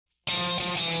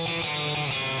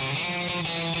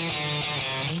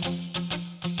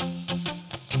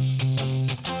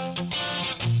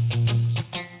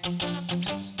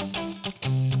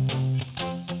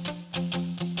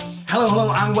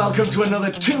Hello, and welcome to another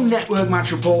Two Network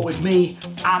match report with me,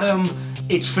 Adam.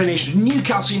 It's finished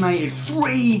Newcastle United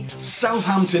 3,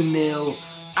 Southampton 0.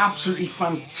 Absolutely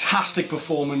fantastic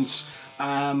performance.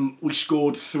 We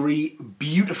scored 3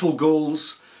 beautiful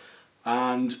goals,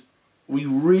 and we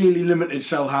really limited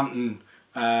Southampton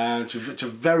to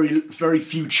very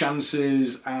few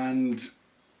chances, and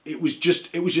it was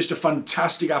just a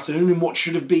fantastic afternoon in what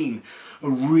should have been a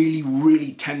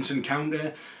really tense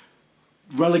encounter.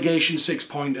 Relegation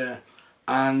 6-pointer,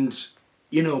 and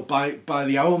by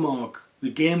the hour mark the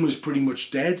game was pretty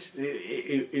much dead.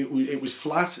 It was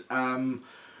flat.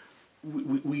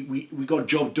 We got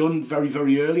job done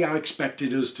very early. I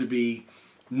expected us to be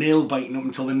nail biting up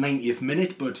until the 90th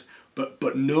minute, but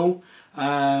no.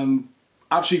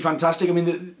 Absolutely fantastic. I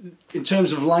mean, in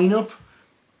terms of lineup,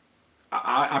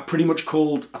 I pretty much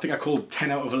called. I think I called 10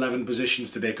 out of 11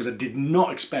 positions today because I did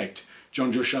not expect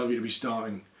Jonjo Shelvey to be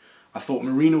starting. I thought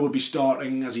Marino would be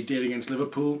starting as he did against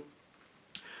Liverpool,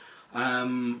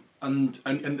 and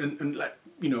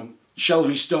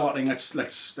Shelvey starting. That's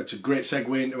a great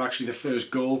segue into actually the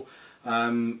first goal,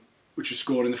 which was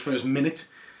scored in the first minute,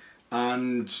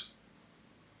 or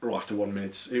after 1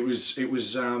 minute. It was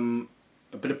a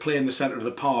bit of play in the centre of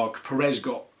the park. Perez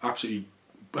got absolutely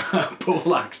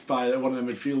poleaxed by one of the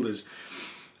midfielders,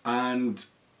 and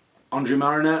Andre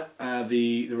Mariner,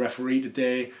 the referee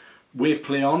today, wave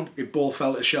play on. It ball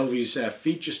fell at Shelvey's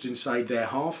feet just inside their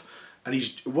half, and he's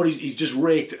just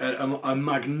raked a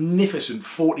magnificent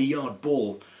 40-yard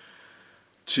ball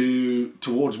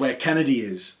towards where Kennedy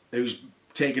is, who's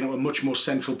taken up a much more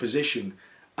central position.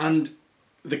 And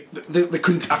I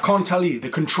can't tell you, the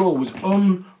control was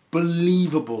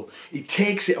unbelievable. He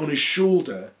takes it on his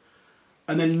shoulder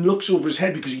and then looks over his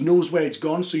head because he knows where it's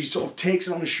gone, so he sort of takes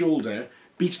it on his shoulder,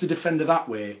 beats the defender that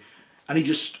way, and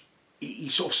he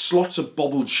sort of slots a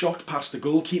bobbled shot past the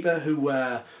goalkeeper, who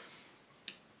I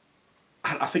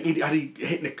think he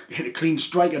hit a clean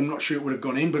strike. I'm not sure it would have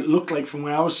gone in, but it looked like from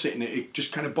where I was sitting, it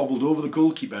just kind of bobbled over the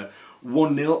goalkeeper.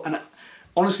 1-0, and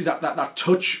honestly, that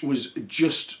touch was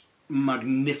just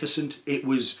magnificent. It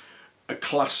was a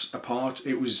class apart.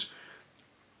 It was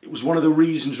one of the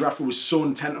reasons Rafa was so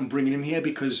intent on bringing him here,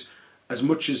 because as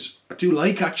much as I do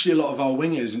like actually a lot of our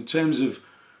wingers in terms of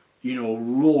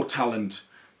raw talent,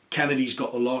 Kennedy's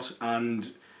got a lot,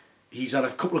 and he's had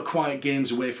a couple of quiet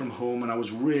games away from home, and I was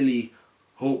really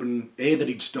hoping A, that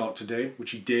he'd start today,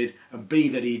 which he did, and B,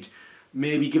 that he'd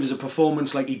maybe give us a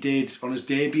performance like he did on his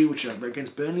debut, which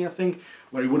against Burnley, I think,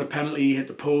 where he won a penalty, he hit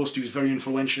the post. He was very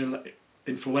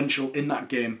influential in that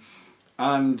game,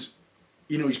 and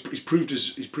he's proved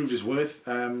his worth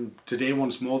today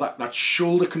once more. That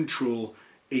shoulder control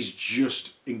is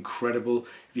just incredible.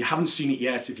 If you haven't seen it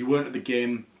yet, if you weren't at the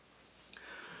game,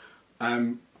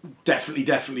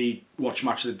 definitely watch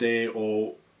Match of the Day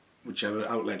or whichever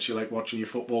outlets you like watching your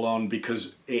football on,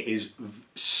 because it is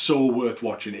so worth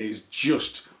watching. It is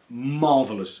just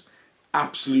marvellous,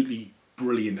 absolutely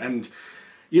brilliant. And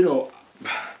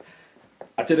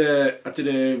I did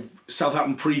a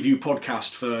Southampton preview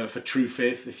podcast for True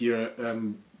Faith. If you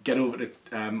get over to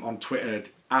on Twitter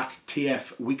at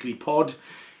TF Weekly Pod,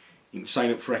 you can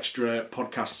sign up for extra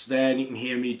podcasts there, and you can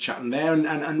hear me chatting there.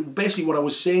 And basically what I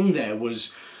was saying there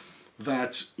was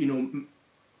that, you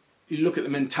look at the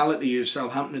mentality of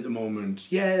Southampton at the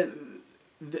moment. Yeah,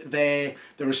 they're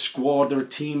a squad, they're a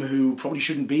team who probably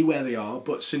shouldn't be where they are,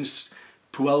 but since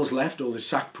Puel's left, or they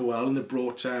sacked Puel and they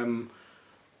brought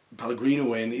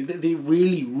Pellegrino in, they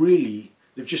really,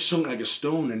 they've just sunk like a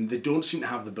stone, and they don't seem to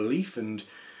have the belief. And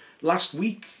last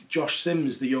week, Josh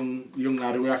Sims, the young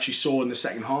lad who we actually saw in the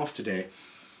second half today,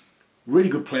 really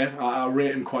good player. I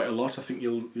rate him quite a lot. I think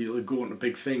he'll go on to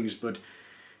big things. But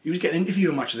he was getting interviewed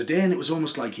on Match of the Day, and it was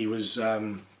almost like he was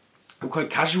quite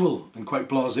casual and quite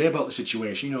blasé about the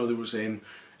situation. There was an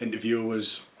interviewer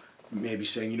was maybe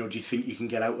saying, do you think you can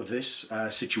get out of this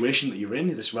situation that you're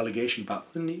in, this relegation battle?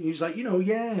 And he was like,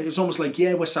 yeah. It was almost like,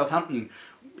 yeah, we're Southampton.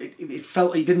 It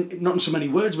felt he didn't, not in so many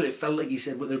words, but it felt like he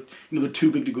said, well, they're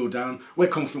too big to go down. We're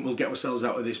confident we'll get ourselves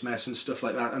out of this mess and stuff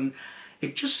like that. And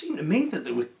it just seemed to me that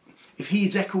if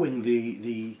he's echoing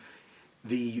the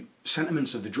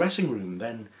sentiments of the dressing room,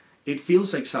 then it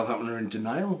feels like Southampton are in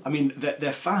denial. I mean,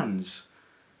 their fans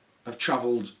have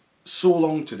travelled so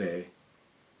long today,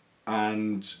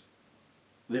 and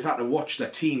they've had to watch their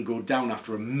team go down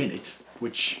after a minute,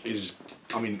 which is,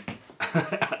 I mean,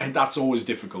 that's always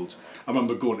difficult. I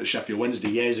remember going to Sheffield Wednesday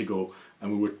years ago,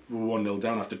 and we were 1-0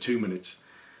 down after 2 minutes.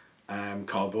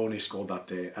 Carbone scored that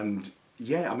day, and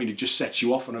yeah, I mean, it just sets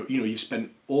you off on you've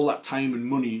spent all that time and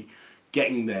money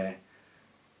getting there,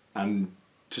 and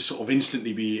to sort of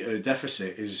instantly be at a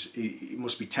deficit it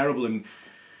must be terrible. And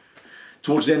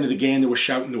towards the end of the game, they were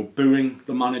shouting, they were booing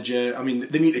the manager. I mean,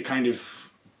 they need to kind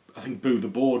of, I think, boo the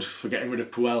board for getting rid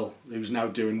of Puel, who's now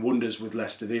doing wonders with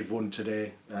Leicester. They've won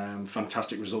today.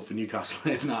 Fantastic result for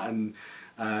Newcastle in that, and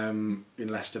in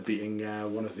Leicester beating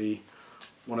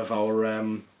one of our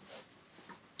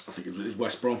I think it was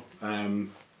West Brom, and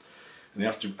they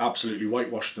have to absolutely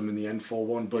whitewash them in the end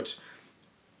 4-1. But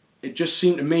it just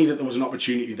seemed to me that there was an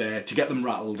opportunity there to get them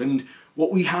rattled. And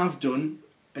what we have done,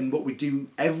 and what we do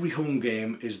every home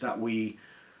game, is that we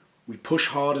push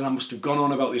hard. And I must have gone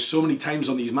on about this so many times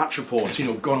on these match reports,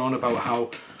 gone on about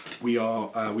how we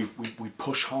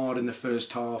push hard in the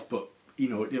first half, but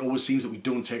it always seems that we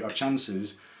don't take our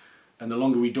chances, and the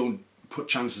longer we don't put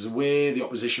chances away, the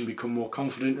opposition become more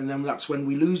confident, and then that's when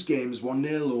we lose games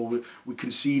 1-0 or we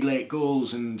concede late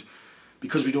goals. And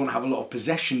because we don't have a lot of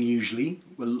possession usually,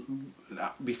 well,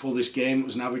 before this game it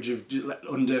was an average of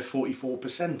under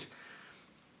 44%.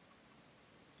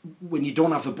 When you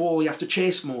don't have the ball, you have to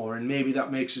chase more, and maybe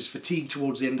that makes us fatigued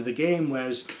towards the end of the game.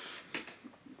 Whereas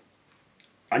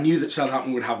I knew that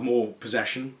Southampton would have more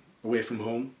possession away from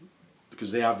home,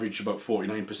 because they averaged about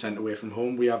 49% away from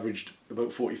home. We averaged about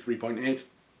 43.8%.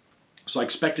 So I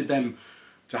expected them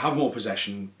to have more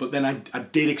possession, but then I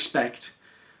did expect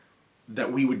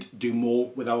that we would do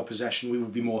more with our possession. We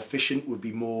would be more efficient, would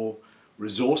be more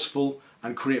resourceful,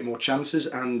 and create more chances.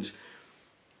 And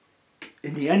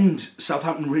in the end,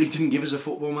 Southampton really didn't give us a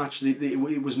football match.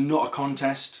 It was not a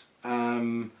contest.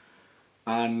 And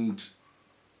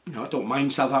I don't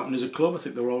mind Southampton as a club. I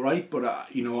think they're all right. But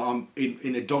I'm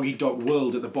in a dog-eat-dog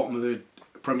world at the bottom of the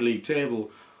Premier League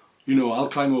table. I'll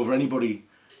climb over anybody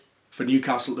for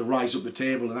Newcastle to rise up the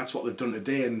table, and that's what they've done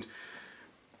today. And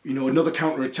another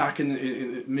counter-attack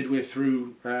in midway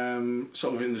through,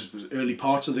 sort of in the early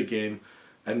parts of the game,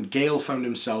 and Gale found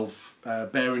himself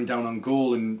bearing down on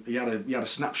goal, and he had a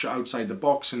snapshot outside the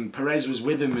box, and Perez was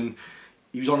with him, and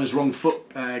he was on his wrong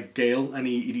foot, Gale, and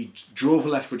he drove a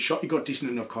left foot shot. He got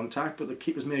decent enough contact, but the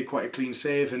keeper's made quite a clean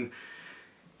save, and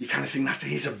you kind of think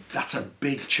that's a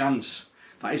big chance.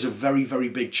 That is a very, very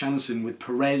big chance, and with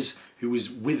Perez, who was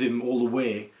with him all the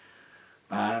way,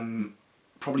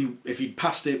 probably if he'd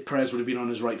passed it, Perez would have been on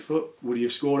his right foot. Would he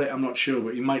have scored it? I'm not sure,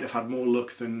 but he might have had more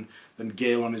luck than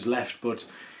Gale on his left. But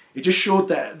it just showed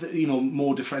that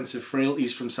more defensive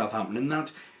frailties from Southampton, and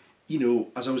that,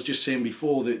 as I was just saying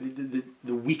before, the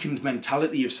weakened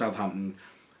mentality of Southampton,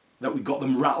 that we got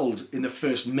them rattled in the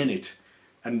first minute,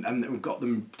 and we got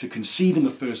them to concede in the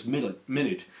first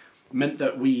minute, meant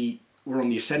that we were on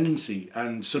the ascendancy,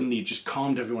 and suddenly it just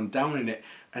calmed everyone down in it.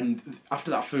 And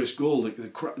after that first goal,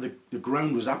 the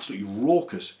ground was absolutely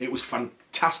raucous. It was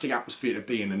fantastic atmosphere to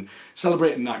be in, and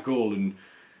celebrating that goal. And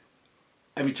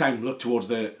every time I look towards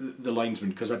the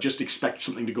linesman, because I just expect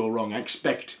something to go wrong. I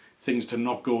expect things to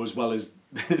not go as well as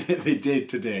they did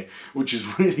today, which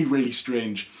is really, really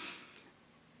strange.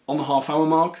 On the half-hour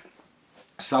mark,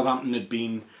 Southampton had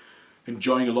been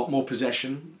enjoying a lot more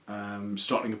possession,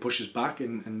 starting to push us back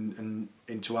and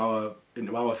into our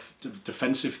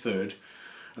defensive third,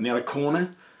 and they had a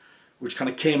corner which kind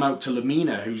of came out to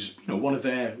Lamina, who's one of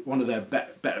their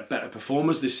better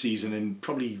performers this season, and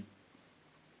probably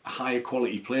a higher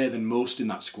quality player than most in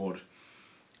that squad.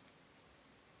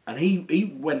 And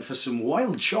he went for some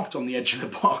wild shot on the edge of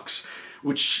the box,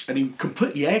 and he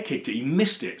completely air kicked it. He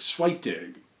missed it, swiped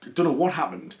it. Don't know what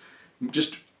happened.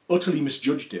 Just utterly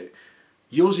misjudged it.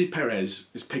 Jose Perez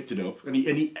has picked it up, and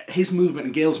his movement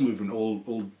and Gale's movement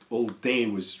all day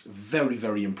was very,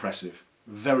 very impressive.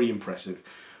 Very impressive.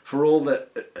 For all that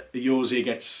Jose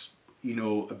gets,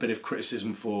 a bit of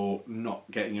criticism for not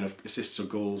getting enough assists or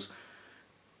goals,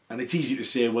 and it's easy to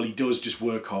say, well, he does just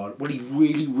work hard. Well, he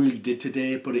really, really did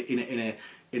today, but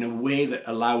in a way that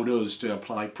allowed us to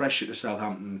apply pressure to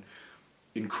Southampton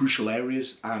in crucial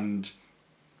areas, and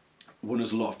won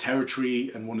us a lot of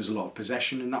territory and won us a lot of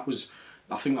possession. And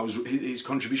I think his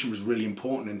contribution was really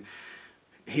important. And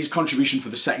his contribution for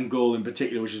the second goal in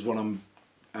particular, which is what I'm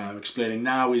explaining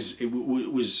now,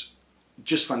 was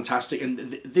just fantastic. And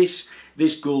this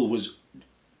goal was,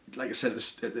 like I said at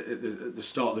the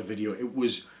start of the video, it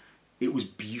was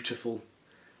beautiful.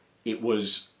 It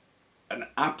was an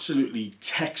absolutely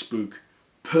textbook,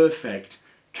 perfect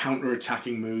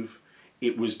counter-attacking move.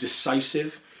 It was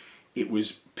decisive, it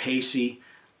was pacey,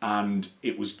 and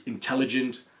it was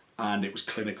intelligent, and it was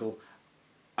clinical.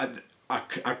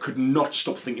 I could not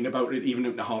stop thinking about it, even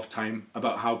up to half-time,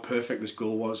 about how perfect this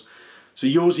goal was. So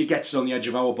Jose gets it on the edge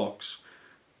of our box,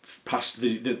 past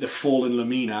the fallen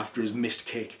Lamina after his missed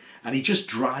kick, and he just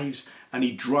drives, and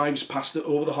he drives past it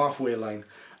over the halfway line,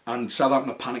 and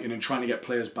Southampton are panicking and trying to get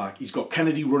players back. He's got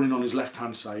Kennedy running on his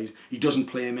left-hand side. He doesn't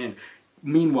play him in.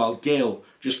 Meanwhile, Gale,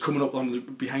 just coming up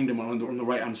behind him on the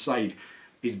right-hand side,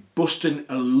 is busting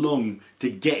a lung to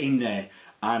get in there.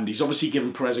 And he's obviously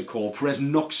given Perez a call. Perez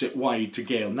knocks it wide to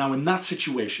Gale. Now, in that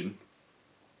situation,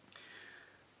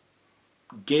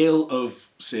 Gale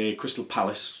of, say, Crystal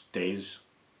Palace days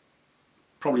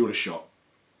probably would have shot.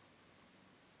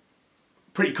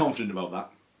 Pretty confident about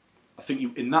that. I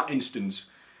think in that instance,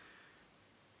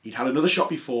 he'd had another shot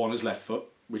before on his left foot,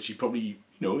 which he probably,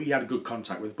 he had a good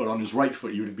contact with, but on his right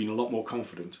foot he would have been a lot more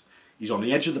confident. He's on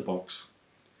the edge of the box.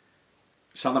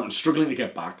 Southampton struggling to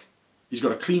get back. He's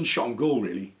got a clean shot on goal,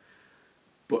 really.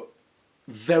 But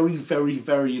very, very,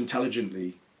 very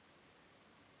intelligently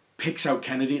picks out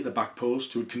Kennedy at the back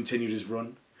post, who had continued his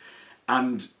run.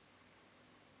 And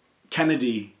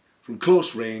Kennedy, from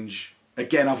close range,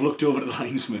 again, I've looked over at the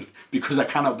linesman because I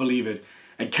cannot believe it.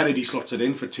 And Kennedy slots it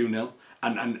in for 2-0.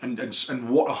 And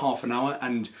what a half an hour.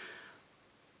 And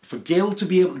for Gale to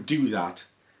be able to do that,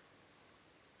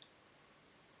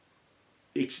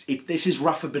 this is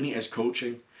Rafa Benitez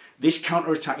coaching. This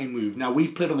counter-attacking move. Now,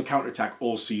 we've played on the counter-attack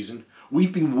all season.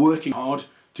 We've been working hard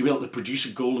to be able to produce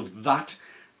a goal of that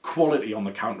quality on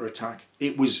the counter-attack.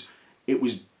 It was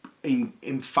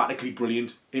emphatically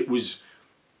brilliant. It was,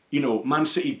 Man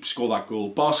City score that goal,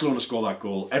 Barcelona score that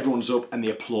goal, everyone's up and they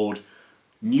applaud.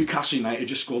 Newcastle United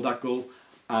just scored that goal,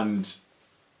 and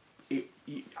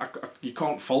you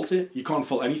can't fault it. You can't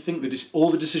fault anything. All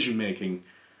the decision making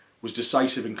was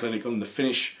decisive and clinical, and the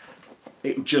finish,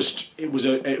 it was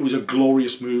a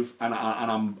glorious move, and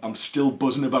I'm still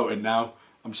buzzing about it now.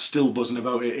 I'm still buzzing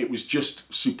about it. It was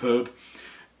just superb,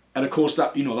 and of course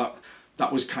that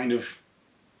was kind of,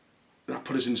 that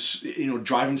put us in,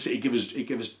 driving City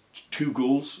gave us 2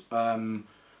 goals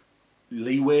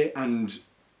leeway, and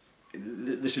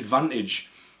this advantage,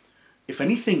 if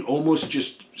anything, almost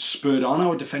just spurred on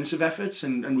our defensive efforts,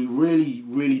 and we really,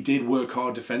 really did work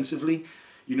hard defensively.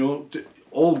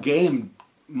 All game,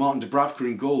 Martin Dubravka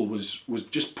in goal was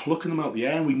just plucking them out the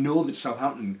air, and we know that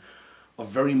Southampton are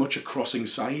very much a crossing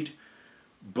side,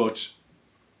 but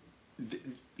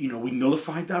we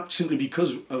nullified that simply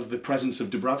because of the presence of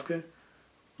Dubravka.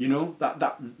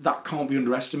 That can't be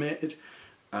underestimated.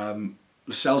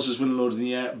 Lascelles was winning load in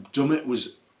the air. Dummett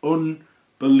was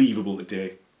unbelievable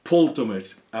today. Paul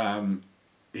Dummett,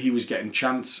 he was getting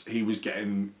chants, he was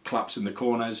getting claps in the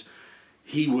corners.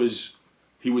 He was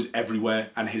everywhere,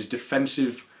 and his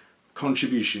defensive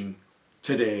contribution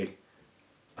today,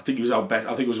 I think he was our best.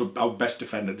 I think it was our best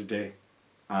defender today,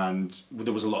 and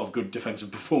there was a lot of good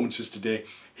defensive performances today.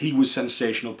 He was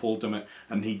sensational, Paul Dummett,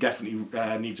 and he definitely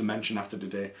needs a mention after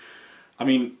today. I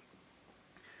mean,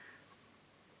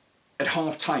 at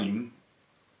half time,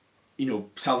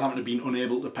 Southampton had been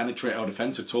unable to penetrate our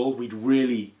defence at all. We'd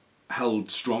really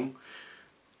held strong.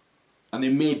 And they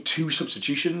made 2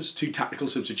 tactical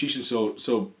substitutions.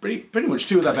 So pretty much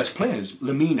 2 of their best players.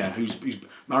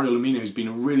 Mario Lemina, who's been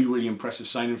a really, really impressive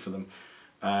signing for them.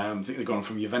 I think they've gone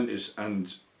from Juventus,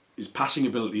 and his passing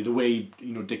ability, the way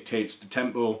dictates the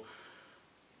tempo.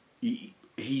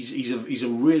 He's a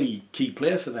really key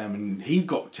player for them, and he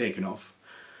got taken off.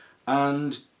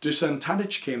 And Dusan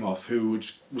Tadic came off, who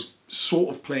was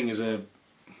sort of playing as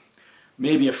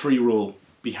maybe a free role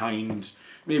behind,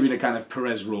 maybe in a kind of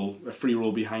Perez role, a free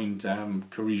role behind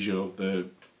Carrillo, their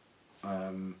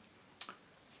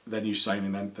new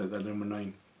signing, the number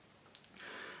 9.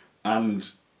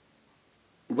 And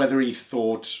whether he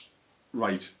thought,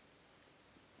 right,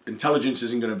 intelligence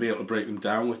isn't going to be able to break them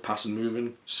down with pass and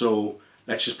moving, so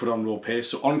let's just put on raw pace.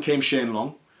 So on came Shane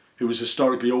Long, who has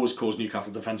historically always caused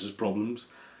Newcastle defences problems,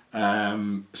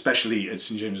 especially at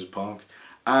St James's Park,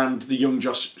 and the young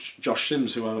Josh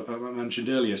Sims, who I mentioned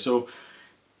earlier. So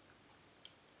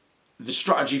the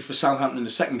strategy for Southampton in the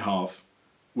second half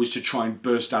was to try and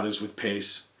burst at us with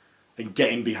pace and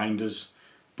get in behind us.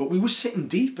 But we were sitting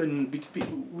deep, and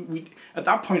we at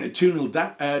that point at 2-0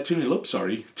 up,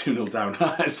 2-0 down,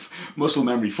 it's muscle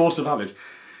memory, force of habit.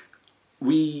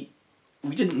 We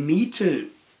didn't need to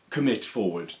commit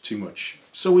forward too much.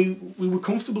 So we were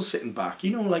comfortable sitting back,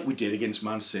 like we did against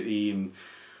Man City, and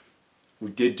we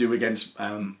did do against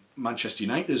Manchester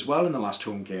United as well in the last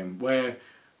home game, where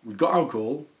we got our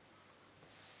goal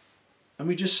and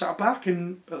we just sat back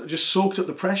and just soaked up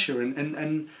the pressure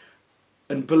and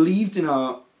believed in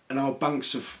our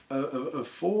banks of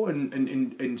 4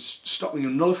 and stopping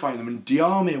and nullifying them. And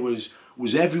Diarme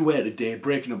was everywhere today,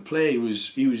 breaking up play.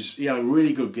 He had a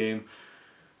really good game.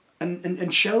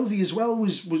 And Shelby as well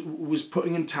was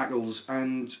putting in tackles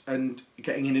and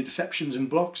getting in interceptions and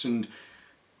blocks, and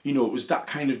it was that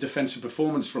kind of defensive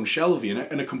performance from Shelvey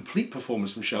and a complete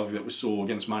performance from Shelvey that we saw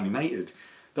against Man United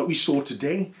that we saw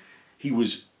today. He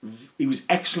was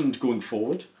excellent going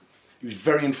forward. He was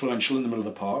very influential in the middle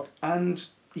of the park, and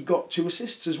he got 2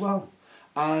 assists as well.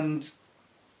 And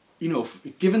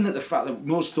given that the fact that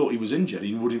most thought he was injured,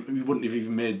 he wouldn't have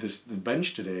even made the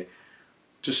bench today,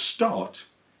 to start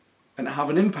and have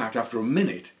an impact after a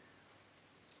minute,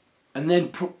 and then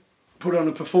put on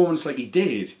a performance like he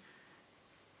did.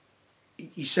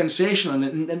 He's sensational,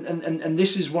 and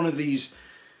this is one of these,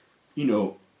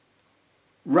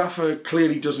 Rafa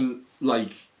clearly doesn't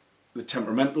like the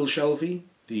temperamental Shelvey,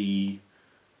 the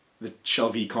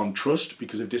Shelvey he can't trust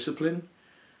because of discipline.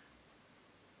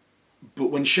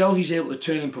 But when Shelvey's able to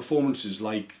turn in performances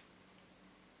like,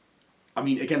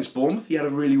 against Bournemouth, he had a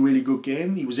really, really good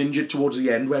game. He was injured towards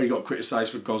the end where he got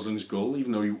criticised for Gosling's goal,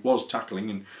 even though he was tackling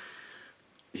and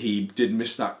he did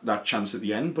miss that chance at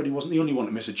the end, but he wasn't the only one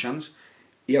to miss a chance.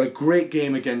 He had a great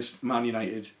game against Man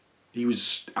United. He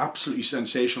was absolutely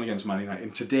sensational against Man United.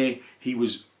 And today, he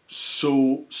was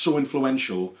so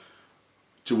influential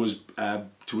to us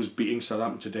beating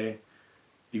Southampton today.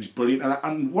 He was brilliant.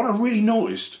 And what I really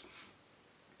noticed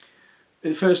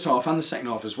in the first half and the second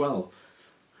half as well,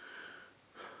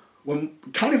 when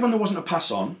there wasn't a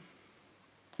pass on,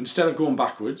 instead of going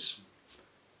backwards,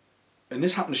 and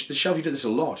this happened, Shelvey did this a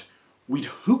lot, we'd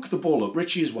hook the ball up,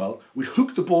 Richie as well, we'd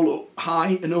hook the ball up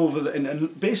high and over,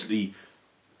 and basically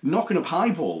knocking up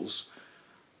high balls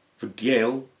for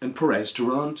Gale and Perez to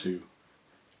run onto.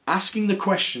 Asking the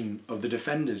question of the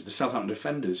defenders, the Southampton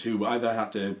defenders, who either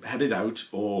had to head it out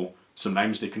or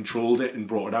sometimes they controlled it and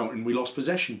brought it out and we lost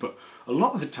possession. But a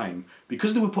lot of the time,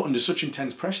 because they were put under such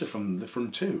intense pressure from the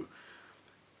front two,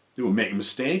 they were making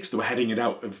mistakes, they were heading it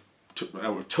out of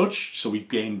touch, so we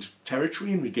gained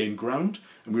territory and we gained ground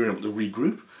and we were able to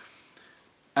regroup.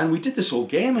 And we did this all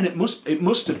game, and it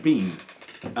must have been,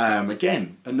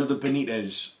 again, another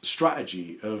Benitez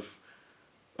strategy of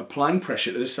applying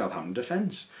pressure to the Southampton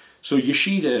defence. So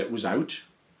Yoshida was out,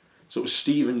 so it was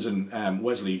Stevens and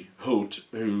Wesley Holt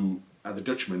who are the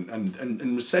Dutchman,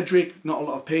 and with Cedric, not a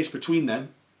lot of pace between them,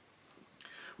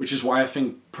 which is why I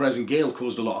think Perez and Gale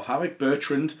caused a lot of havoc.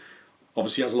 Bertrand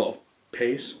obviously has a lot of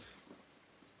pace,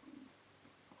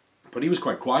 but he was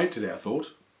quite quiet today, I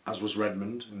thought, as was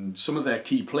Redmond, and some of their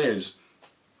key players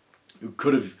who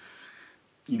could have,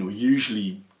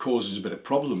 usually causes a bit of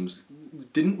problems,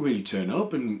 didn't really turn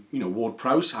up. And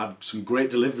Ward-Prowse had some great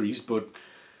deliveries, but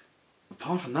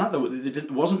apart from that, there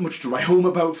wasn't much to write home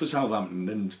about for Southampton.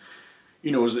 And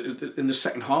in the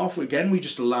second half, again, we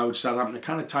just allowed Southampton to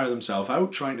kind of tire themselves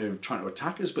out, trying to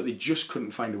attack us, but they just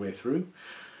couldn't find a way through.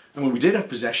 And when we did have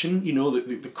possession,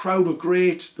 the crowd were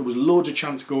great. There was loads of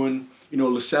chance going.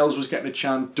 Lascelles was getting a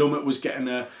chance. Dummett was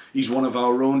getting he's one of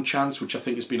our own chance, which I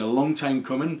think has been a long time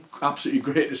coming. Absolutely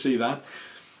great to see that.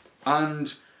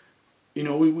 And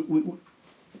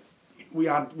we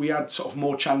had sort of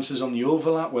more chances on the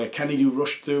overlap where Kennedy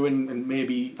rushed through and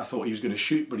maybe I thought he was going to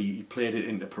shoot, but he played it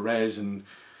into Perez, and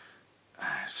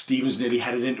Stevens nearly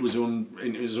headed into his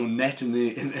own net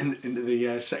into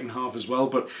the second half as well.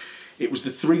 But it was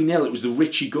the 3-0. It was the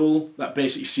Richie goal that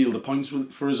basically sealed the points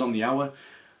for us on the hour.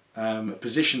 A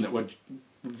position that was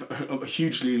a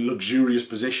hugely luxurious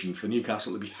position for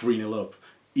Newcastle to be 3-0 up,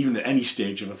 even at any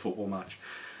stage of a football match.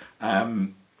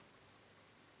 And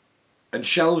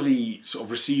Shelvey sort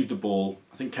of received the ball.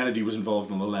 I think Kennedy was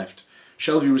involved on the left.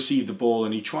 Shelvey received the ball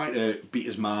and he tried to beat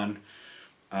his man.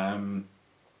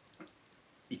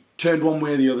 He turned one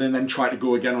way or the other and then tried to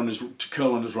go again to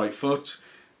curl on his right foot.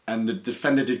 And the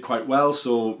defender did quite well.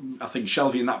 So I think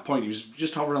Shelvey, in that point, he was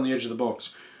just hovering on the edge of the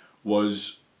box. I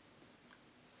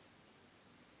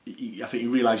think he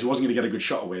realised he wasn't going to get a good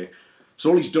shot away.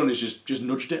 So all he's done is just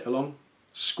nudged it along.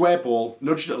 Square ball,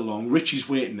 nudged it along. Richie's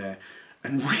waiting there.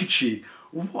 And Richie,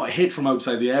 what a hit from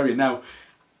outside the area. Now,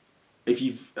 if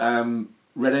you've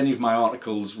read any of my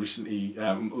articles recently,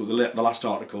 the last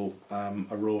article I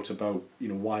wrote about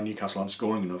why Newcastle aren't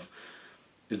scoring enough,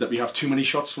 is that we have too many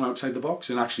shots from outside the box.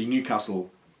 And actually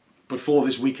Newcastle, before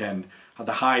this weekend, had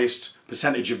the highest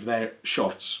percentage of their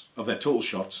total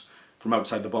shots from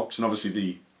outside the box. And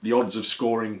obviously the odds of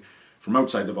scoring from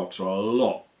outside the box are a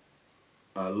lot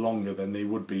longer than they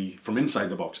would be from inside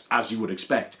the box, as you would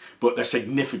expect, but they're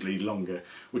significantly longer,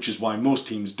 which is why most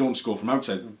teams don't score most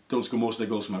of their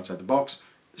goals from outside the box,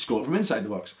 they score from inside the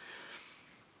box.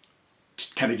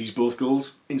 Kennedy's both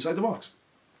goals inside the box.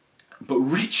 But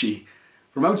Richie,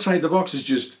 from outside the box, he's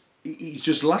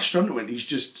just lashed onto it, he's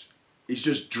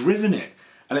just driven it.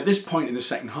 And at this point in the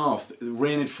second half, the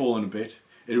rain had fallen a bit,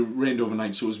 it rained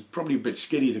overnight, so it was probably a bit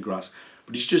skiddy, the grass, but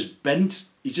but he's just bent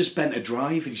a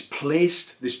drive, and he's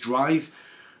placed this drive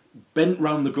bent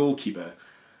round the goalkeeper,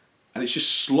 and it's just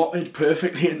slotted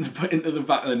perfectly into the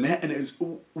back of the net, and it's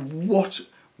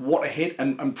what a hit,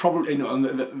 and probably, and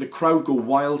the crowd go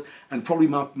wild, and probably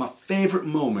my favourite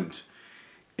moment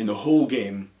in the whole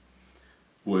game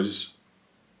was,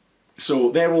 so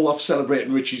they're all off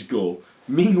celebrating Richie's goal.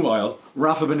 Meanwhile,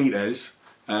 Rafa Benitez,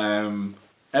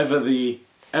 ever the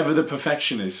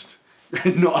perfectionist,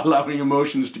 not allowing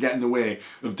emotions to get in the way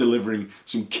of delivering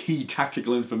some key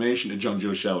tactical information to John Joe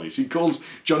Shelvey. So he calls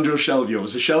John Joe Shelvey over.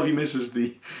 So Shelvey misses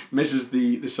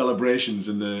the celebrations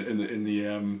in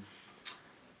the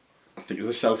I think it's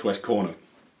the southwest corner,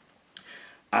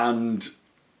 and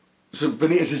so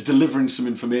Benitez is delivering some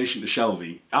information to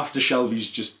Shelvey after Shelvey's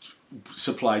just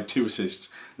supplied 2 assists.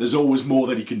 There's always more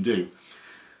that he can do.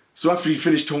 So after he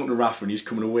finished talking to Rafa and he's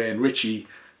coming away, and Richie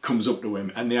comes up to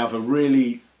him, and they have a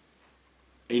really,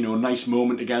 nice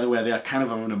moment together where they are kind of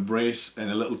having an embrace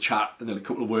and a little chat and then a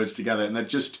couple of words together, and they're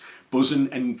just buzzing.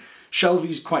 And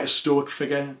Shelvey's quite a stoic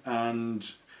figure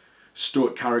and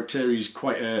stoic character. He's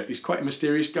quite a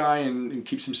mysterious guy, and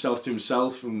keeps himself to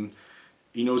himself, and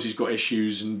he knows he's got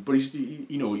issues, but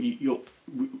he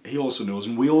also knows,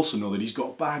 and we also know, that he's got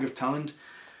a bag of talent,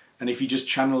 and if he just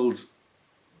channeled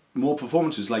more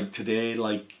performances like today,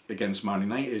 like against Man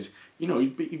United,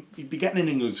 he'd be getting in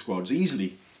England squads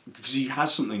easily, because he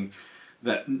has something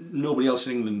that nobody else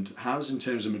in England has in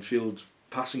terms of midfield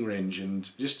passing range, and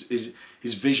just his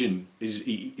vision is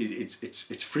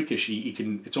it's freakish.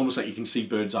 It's almost like you can see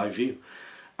bird's eye view,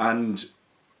 and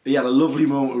he had a lovely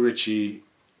moment with Richie,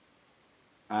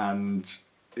 and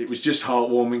it was just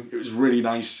heartwarming. It was really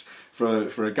nice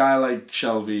for a guy like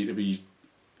Shelvey to be,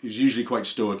 who's usually quite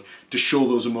stoic, to show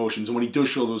those emotions, and when he does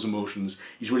show those emotions,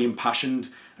 he's really impassioned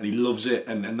and he loves it,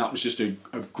 and that was just a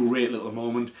great little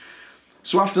moment.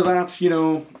 So after that,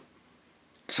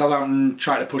 Southampton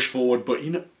tried to push forward, but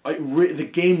the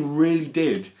game really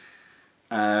did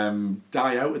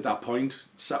die out at that point.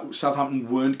 Southampton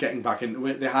weren't getting back into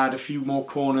it. They had a few more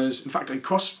corners. In fact, like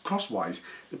cross-wise,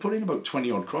 they put in about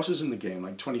 20 odd crosses in the game,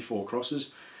 like 24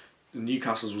 crosses. And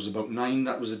Newcastle's was about 9.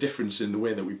 That was a difference in the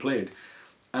way that we played.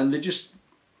 And they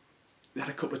had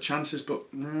a couple of chances,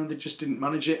 but no, they just didn't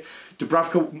manage it.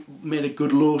 Dubravka made a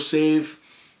good low save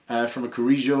from a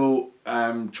Carrillo,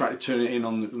 tried to turn it in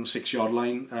on the 6-yard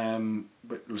line,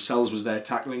 but Lascelles was there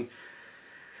tackling.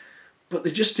 But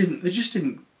they just didn't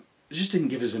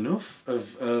give us enough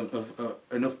of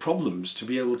enough problems to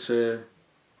be able to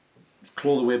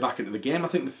claw the way back into the game. I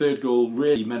think the third goal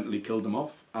really mentally killed them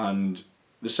off, and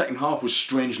the second half was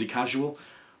strangely casual.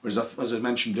 Whereas, as I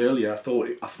mentioned earlier, I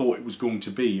thought it was going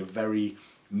to be a very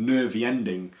nervy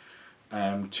ending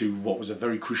to what was a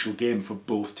very crucial game for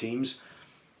both teams.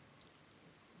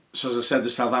 So as I said,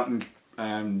 the Southampton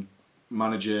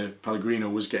manager Pellegrino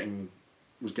was getting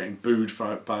booed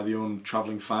by the own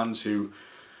travelling fans, who,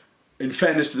 in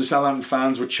fairness to the Southampton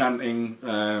fans, were chanting,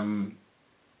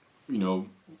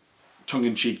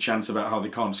 tongue-in-cheek chants about how they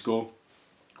can't score,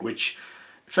 which,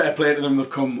 fair play to them, they've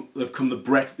come the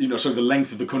breadth, the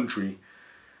length of the country,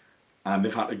 and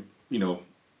they've had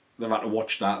to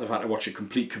watch that. They've had to watch a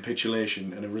complete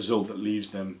capitulation and a result that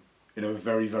leaves them in a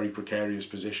very, very precarious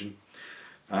position.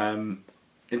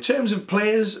 In terms of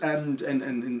players and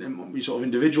sort of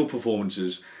individual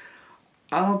performances,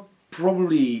 I'll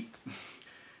probably...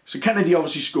 So Kennedy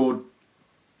obviously scored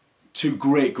 2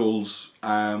 great goals,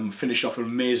 finished off an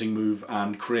amazing move,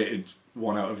 and created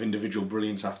one out of individual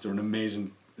brilliance after an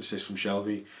amazing assist from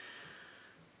Shelvey.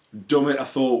 Dummett, I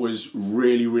thought, was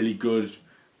really, really good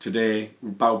today.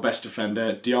 About best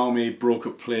defender. Diarmi broke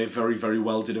up play very, very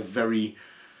well. Did a very,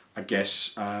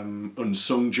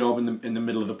 unsung job in the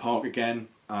middle of the park again,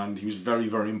 and he was very,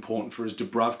 very important for us.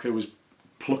 Dubravka was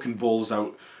plucking balls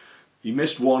out. He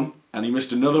missed one, and he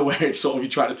missed another where he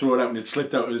tried to throw it out and it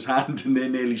slipped out of his hand, and they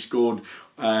nearly scored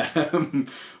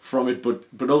from it.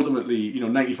 But ultimately,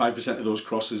 95% of those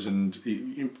crosses, and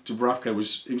Dubravka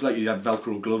was like he had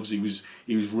Velcro gloves. He was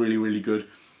really, really good.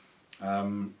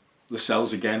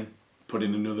 Lascelles again put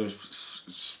in another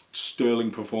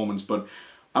sterling performance, but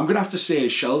I'm going to have to say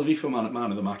Shelvey for man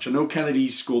of the match. I know Kennedy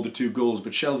scored the 2 goals,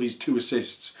 but Shelvey's 2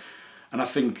 assists, and I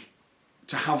think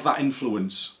to have that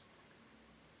influence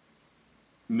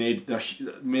made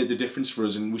the difference for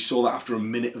us, and we saw that after a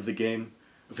minute of the game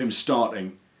of him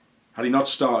starting. Had he not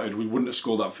started, we wouldn't have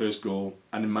scored that first goal,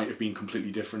 and it might have been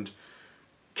completely different.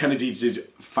 Kennedy did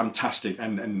fantastic,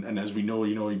 and as we know,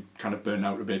 he kind of burnt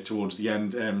out a bit towards the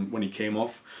end when he came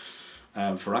off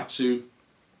for Atsu.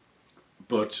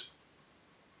 But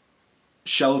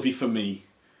Shelvey, for me,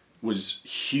 was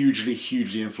hugely,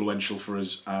 hugely influential for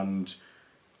us, and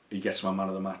he gets my man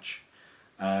of the match.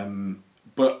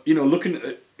 But, looking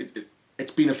at it,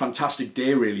 it's been a fantastic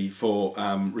day, really, for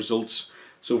results.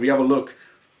 So if we have a look,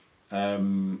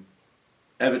 Everton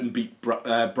beat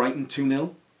Brighton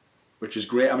 2-0, which is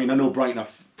great. I mean, I know Brighton are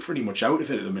pretty much out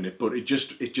of it at the minute, but it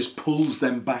just pulls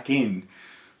them back in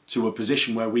to a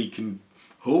position where we can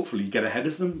hopefully get ahead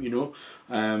of them.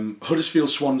 Huddersfield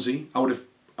Swansea, I would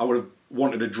have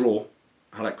wanted a draw.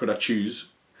 Could I choose?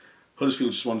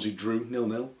 Huddersfield Swansea drew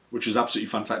 0-0, which was absolutely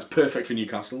fantastic. Perfect for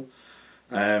Newcastle.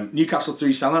 Newcastle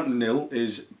 3, Southampton 0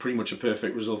 is pretty much a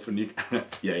perfect result for Newcastle.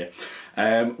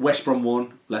 West Brom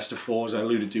 1, Leicester 4, as I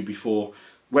alluded to before.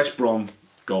 West Brom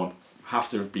gone. Have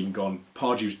to have been gone.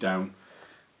 Pardew's down.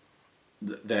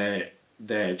 They're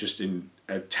just in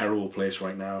a terrible place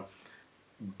right now.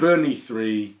 Burnley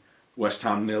 3, West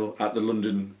Ham 0 at the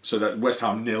London. So that West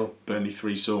Ham 0, Burnley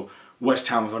 3. So West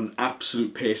Ham have an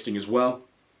absolute pasting as well.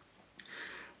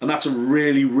 And that's a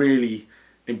really, really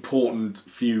important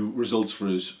few results for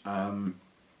us.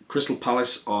 Crystal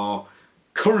Palace are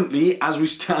currently, as we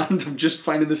stand, I'm just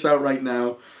finding this out right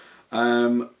now,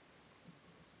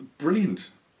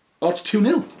 brilliant. Oh, it's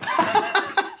 2-0.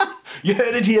 You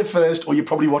heard it here first, or you're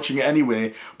probably watching it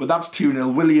anyway, but that's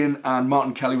 2-0. Willian and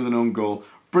Martin Kelly with an own goal.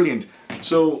 Brilliant.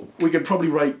 So we could probably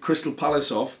write Crystal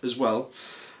Palace off as well.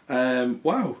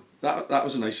 Wow, that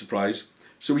was a nice surprise.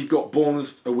 So we've got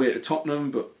Bournemouth away to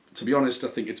Tottenham, but to be honest, I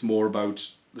think it's more about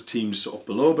the teams sort of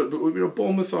below. But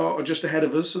Bournemouth are just ahead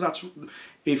of us, so that's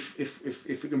if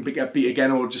we can get beat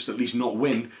again or just at least not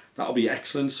win, that'll be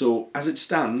excellent. So as it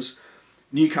stands,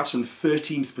 Newcastle in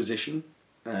 13th position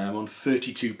on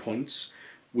 32 points.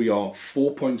 We are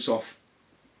 4 points off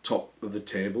top of the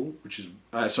table, which is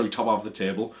top half of the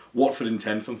table. Watford in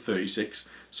 10th on 36.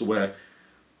 So we're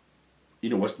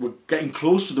getting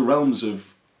close to the realms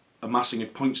of amassing a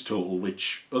points total,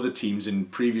 which other teams in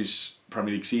previous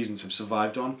Premier League seasons have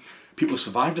survived on. People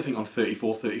survived, I think, on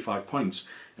 34, 35 points,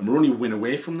 and we're only a win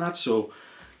away from that. So,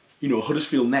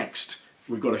 Huddersfield next.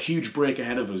 We've got a huge break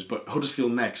ahead of us, but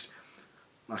Huddersfield next.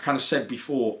 I kind of said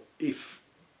before, if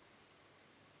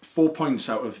 4 points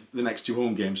out of the next 2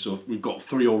 home games, so we've got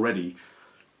 3 already,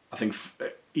 I think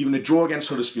even a draw against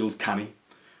Huddersfield is canny,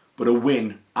 but a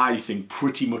win, I think,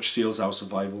 pretty much seals our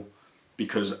survival,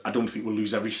 because I don't think we'll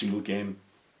lose every single game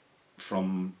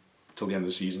till the end of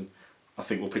the season. I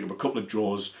think we'll pick up a couple of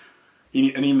draws, and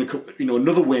even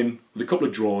another win with a couple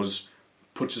of draws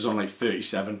puts us on like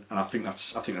 37, and I think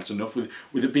that's enough. With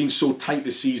it being so tight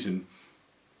this season,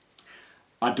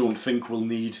 I don't think we'll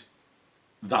need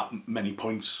that many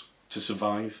points to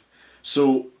survive.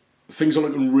 So things are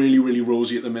looking really, really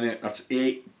rosy at the minute. That's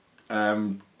 8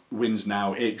 wins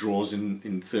now, 8 draws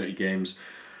in 30 games.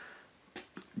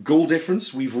 Goal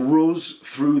difference, we've rose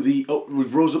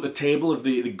up the table of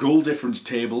the goal difference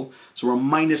table. So we're on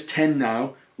 -10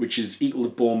 now, which is equal to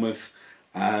Bournemouth,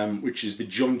 which is the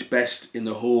joint best in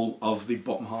the whole of the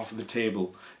bottom half of the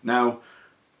table. Now,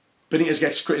 Benitez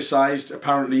gets criticised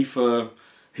apparently for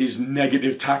his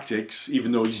negative tactics,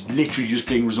 even though he's literally just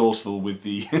being resourceful with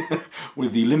the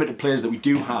with the limited players that we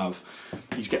do have.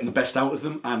 He's getting the best out of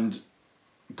them, and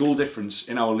goal difference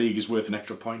in our league is worth an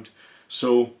extra point.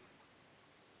 So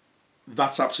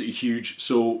that's absolutely huge.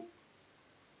 So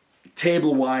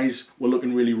table-wise, we're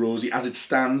looking really rosy as it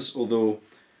stands, although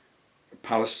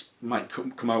Palace might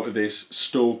come out of this.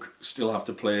 Stoke still have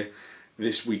to play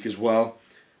this week as well.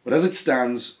 But as it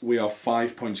stands, we are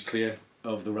 5 points clear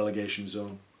of the relegation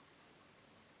zone,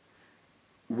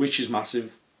 which is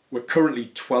massive. We're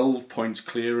currently 12 points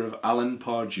clear of Alan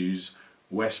Pardew's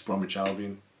West Bromwich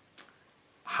Albion.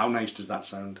 How nice does that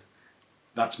sound?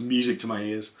 That's music to my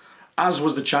ears. As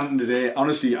was the chanting today.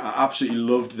 Honestly, I absolutely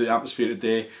loved the atmosphere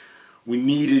today. We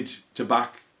needed to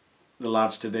back the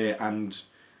lads today, and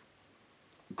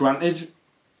granted,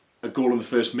 a goal in the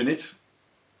first minute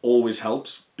always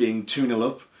helps. Being 2-0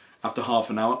 up after half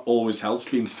an hour always helps.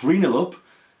 Being 3-0 up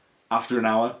after an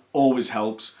hour always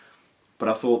helps. But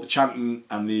I thought the chanting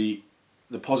and the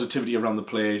positivity around the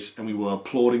players, and we were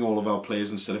applauding all of our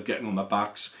players instead of getting on their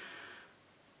backs.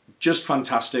 Just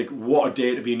fantastic. What a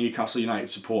day to be a Newcastle United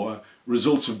supporter.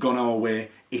 Results have gone our way.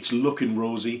 It's looking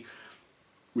rosy.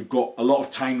 We've got a lot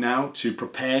of time now to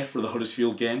prepare for the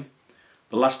Huddersfield game.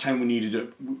 The last time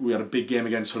we had a big game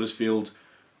against Huddersfield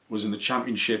was in the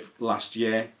Championship last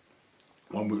year,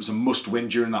 when it was a must-win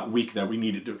during that week that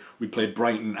we played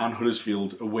Brighton and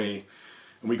Huddersfield away,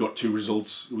 and we got 2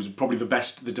 results. It was probably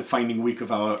the defining week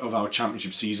of our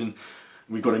Championship season.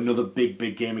 We've got another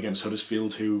big game against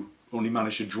Huddersfield, who only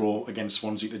managed to draw against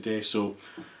Swansea today. So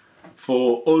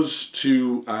for us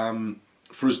to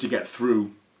get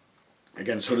through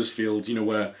against Huddersfield,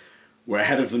 we're We're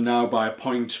ahead of them now by a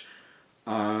point.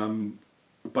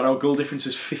 But our goal difference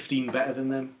is 15 better than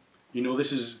them. You know,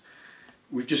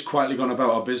 we've just quietly gone about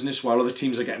our business while other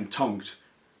teams are getting tonked.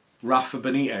 Rafa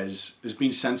Benitez has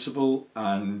been sensible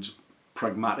and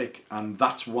pragmatic, and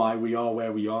that's why we are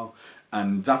where we are.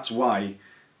 And that's why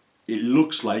it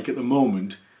looks like at the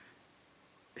moment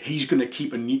he's going to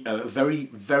keep a very,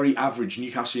 very average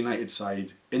Newcastle United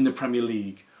side in the Premier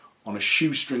League on a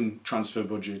shoestring transfer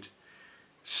budget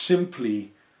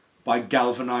simply by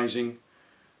galvanising,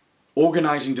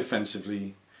 organising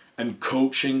defensively and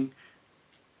coaching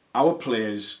our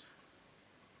players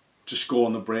to score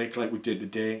on the break like we did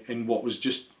today in what was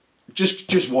just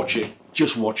watch it.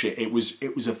 It was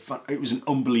an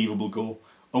unbelievable goal,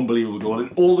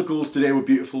 and all the goals today were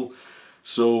beautiful.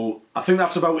 So I think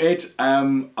that's about it.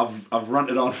 I've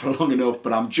ranted on for long enough,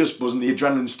 but I'm just buzzing. The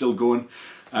adrenaline's still going.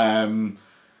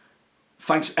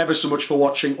 Thanks ever so much for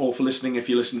watching or for listening. If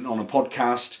you're listening on a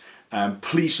podcast,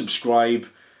 please subscribe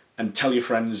and tell your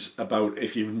friends about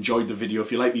if you've enjoyed the video.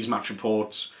 If you like these match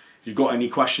reports, if you've got any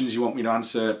questions you want me to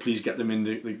answer, please get them in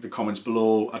the comments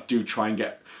below. I do try and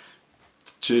get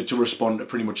to respond to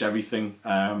pretty much everything,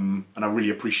 and I really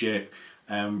appreciate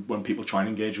when people try and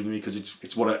engage with me, because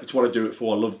it's what I do it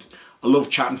for. I love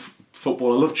chatting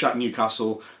football. I love chatting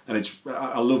Newcastle, and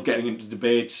I love getting into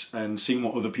debates and seeing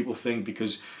what other people think,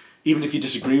 because even if you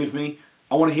disagree with me,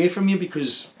 I want to hear from you,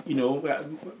 because, you know,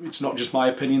 it's not just my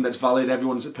opinion that's valid.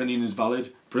 Everyone's opinion is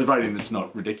valid, providing it's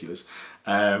not ridiculous.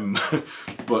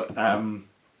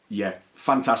 Yeah,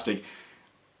 fantastic.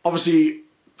 Obviously,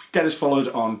 get us followed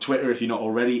on Twitter if you're not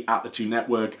already, at The Two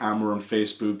Network, and we're on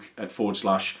Facebook at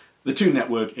 /The Two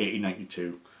Network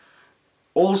 1892.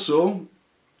 Also,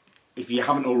 if you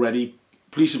haven't already,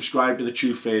 please subscribe to the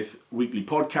True Faith Weekly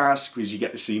Podcast, because you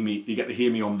get to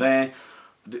hear me on there.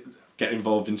 Get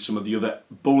involved in some of the other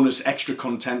bonus extra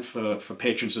content for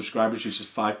Patreon subscribers, which is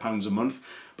 £5 a month.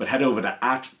 But head over to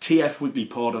 @TF Weekly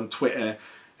Pod on Twitter,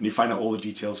 and you find out all the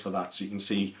details for that, so you can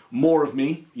see more of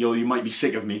me. You might be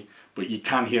sick of me, but you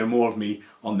can hear more of me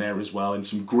on there as well, and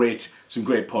some great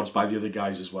pods by the other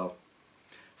guys as well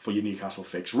for your Newcastle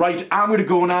fix. Right, I'm going to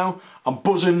go now. I'm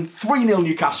buzzing. 3-0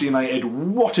 Newcastle United.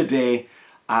 What a day.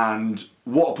 And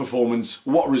what a performance,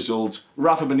 what a result.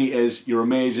 Rafa Benitez, you're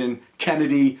amazing.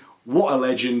 Kennedy, what a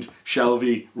legend.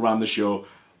 Shelby ran the show.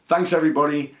 Thanks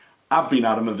everybody. I've been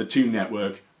Adam of The Two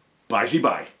Network.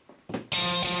 Bye-bye.